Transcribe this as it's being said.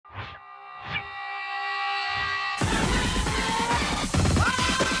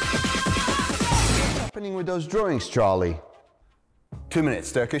happening with those drawings, Charlie? 2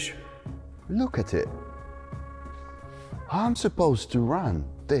 minutes, Turkish. Look at it. I'm supposed to run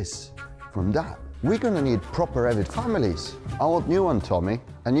this from that. We're gonna need proper Revit Families. I want new one, Tommy,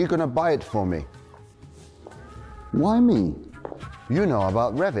 and you're gonna buy it for me. Why me? You know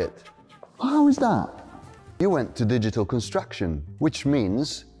about Revit. How is that? You went to digital construction, which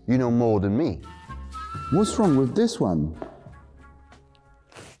means you know more than me. What's wrong with this one?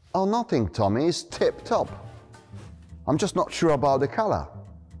 Oh, nothing, Tommy. It's tip-top. I'm just not sure about the color.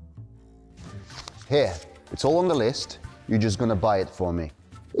 Here, it's all on the list. You're just gonna buy it for me.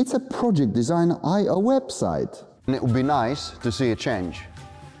 It's a Project Design IO website. And it would be nice to see a change.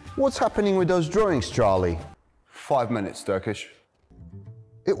 What's happening with those drawings, Charlie? 5 minutes, Turkish.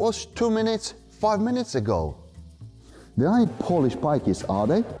 It was 2 minutes, 5 minutes ago. They ain't polished pikeys, are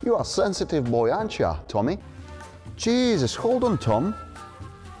they? You are a sensitive boy, aren't you, Tommy? Jesus, hold on, Tom.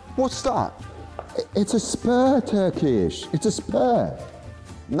 What's that? It's a spur, Turkish. It's a spur.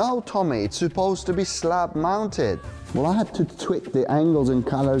 No, Tommy, it's supposed to be slab mounted. Well, I had to tweak the angles and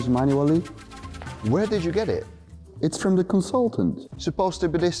colors manually. Where did you get it? It's from the consultant. Supposed to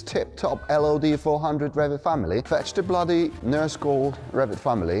be this tip-top LOD 400 Revit Family. Fetch the bloody nurse called Revit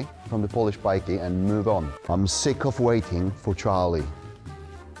Family from the polished pikey and move on. I'm sick of waiting for Charlie.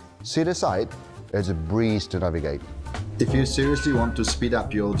 See the site? It's a breeze to navigate. If you seriously want to speed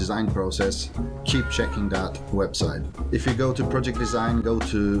up your design process, keep checking that website. If you go to Project Design, go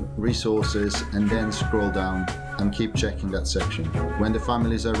to Resources and then scroll down and keep checking that section. When the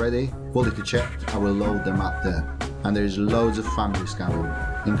families are ready, quality checked, I will load them up there. And there is loads of families coming,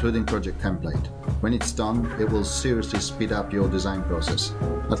 including project template. When it's done, it will seriously speed up your design process,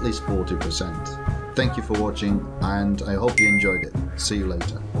 at least 40%. Thank you for watching and I hope you enjoyed it. See you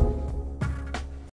later.